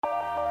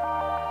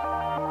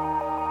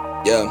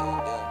Yeah.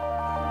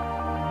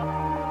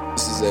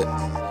 This is it.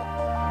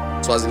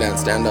 Swaziland,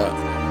 stand up.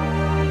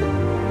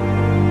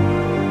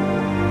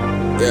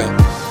 Yeah.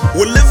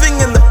 We're living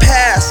in the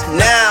past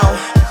now.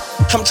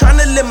 I'm trying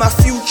to live my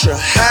future.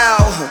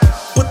 How?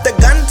 Put the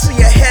gun to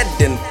your head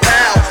and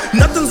pow.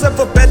 Nothing's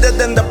ever better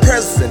than the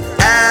present.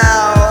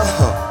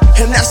 Ow.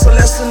 And that's a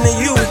lesson to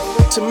you.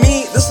 To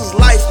me, this is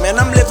life, man.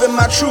 I'm living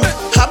my truth.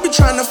 I be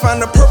trying to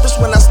find a purpose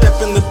when I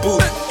step in the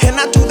booth. And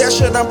I do that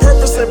shit on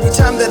purpose every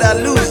time that I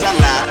lose.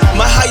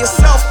 My higher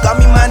self got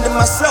me minding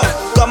myself.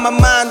 Got my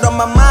mind on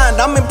my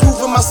mind. I'm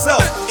improving myself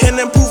and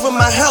improving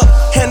my health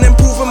and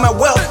improving my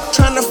wealth.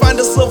 Trying to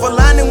find a silver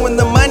lining when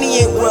the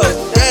money ain't well.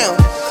 Damn,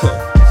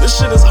 this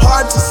shit is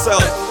hard to sell.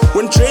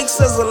 When Drake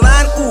says a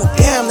line, ooh,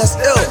 damn, that's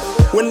ill.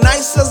 When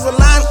Nice says a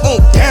line, ooh,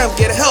 damn,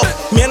 get help.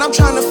 Man, I'm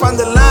trying to find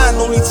the line,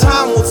 only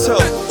time will tell.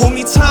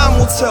 Only time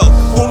will tell,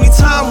 only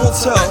time will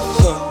tell.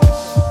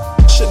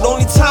 Shit,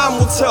 only time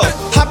will tell.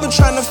 I've been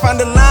trying to find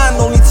the line,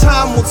 only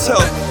time will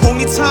tell.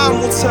 Only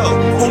time will tell,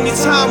 only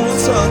time will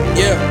tell.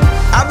 Yeah,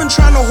 I've been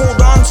trying to hold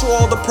on to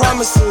all the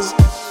promises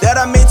that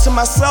I made to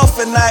myself,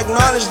 and I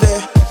acknowledge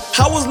that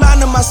I was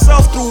lying to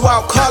myself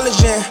throughout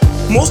college, and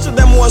most of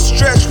them were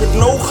stretched with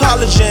no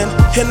collagen.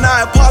 And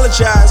I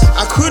apologize,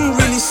 I couldn't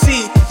really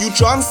see you,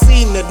 John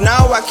Cena.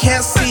 Now I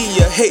can't see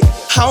ya. Hey,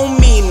 how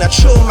mean? I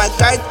chill my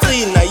guy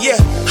cleaner. Yeah,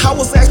 I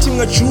was acting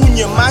a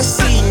junior, my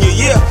senior.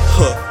 Yeah,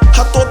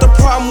 I thought the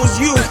problem was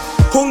you.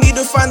 Only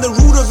to find the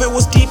root of it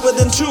was deeper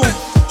than two.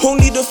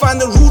 Only to find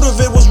the root of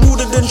it was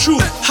rooted in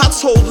truth. I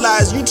told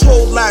lies, you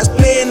told lies,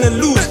 playing and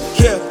lose.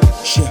 Yeah,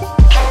 shit.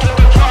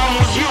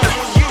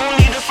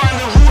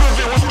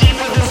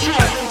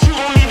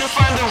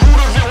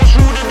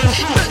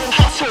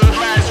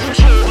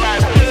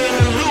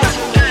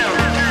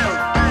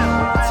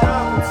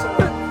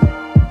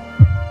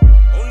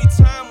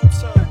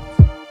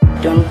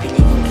 Don't believe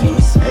in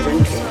dreams. I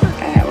don't dream.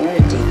 I'm not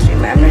a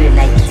daydreamer. I'm not a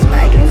night dreamer.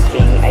 I don't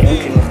dream. I don't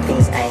dream of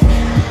things.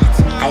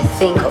 I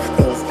think of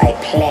things. I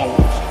plan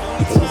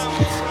things.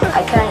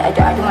 I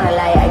don't want to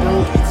lie.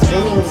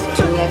 Dreaming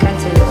to me, I can't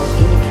tell you of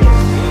any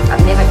dream.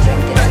 I've never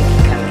dreamt that I can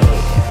come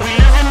here. We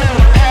living in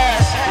the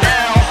past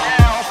now.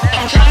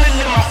 I'm trying to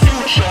live my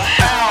future.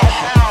 How?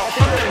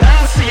 Put the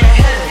gun to your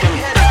head and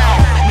pow.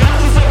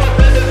 Nothing's ever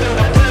better than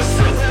the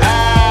present.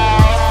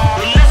 Ow.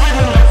 We're living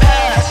in the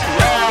past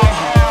now.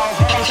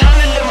 I'm trying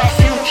to live my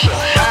future.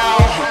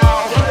 How?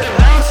 Put the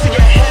gun to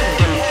your head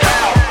and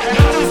pow.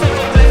 Nothing's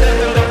ever better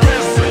than the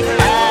present.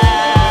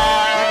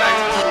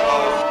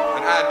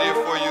 An idea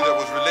for you that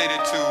was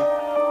related to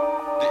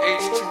the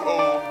H2O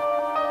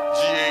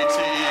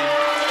GATE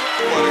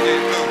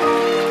Watergate Blue.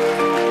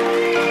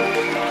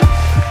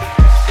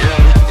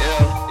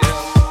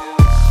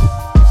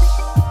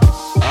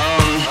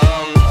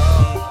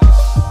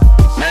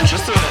 Man,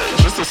 just a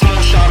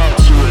small shout out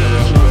to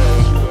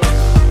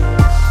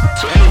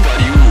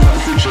anybody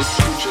who just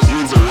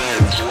needs a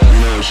word. You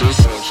know,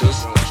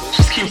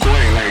 just keep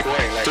going. Like,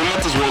 don't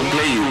let this world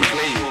play you.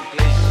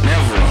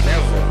 Never.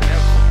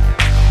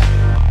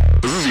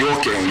 This is your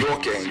game.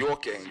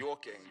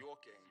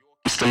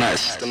 Mr.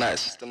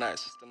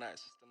 Nice.